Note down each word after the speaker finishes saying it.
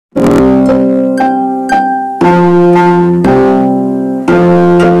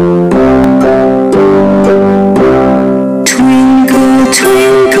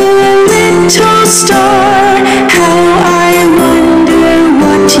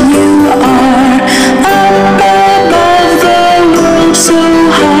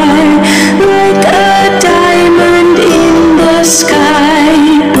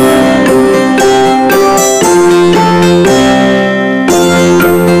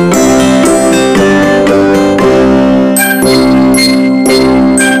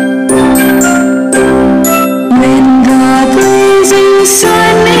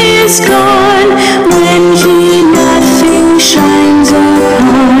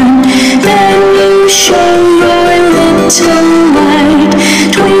little light,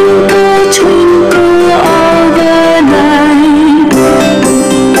 twinkle, twinkle all the night.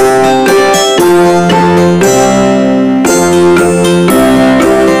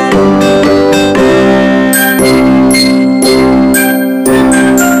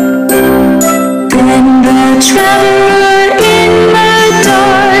 Then the traveler in the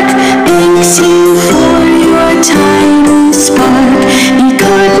dark thanks you for your tiny spark. He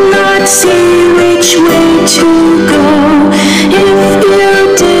could not see which way to go if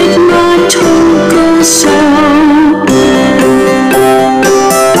you did not twinkle so.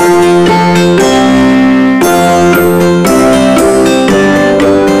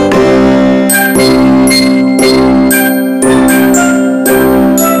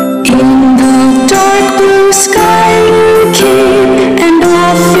 In the dark blue sky you came, and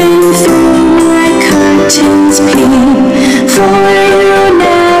often through my curtains peep, for you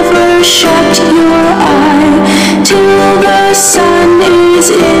never shut your eye till the sun is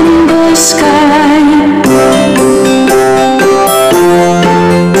in the sky.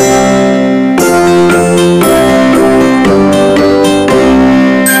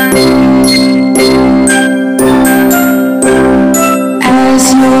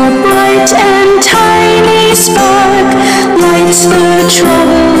 As your bright and tiny spark lights the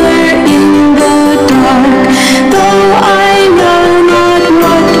traveler in the dark, though I know not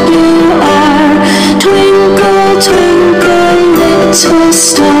what you are, twinkle, twinkle, little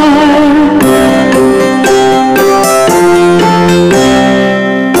star.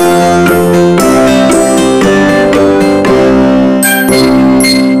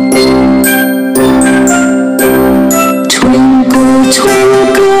 Twinkle,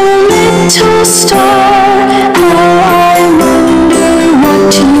 twinkle, little star.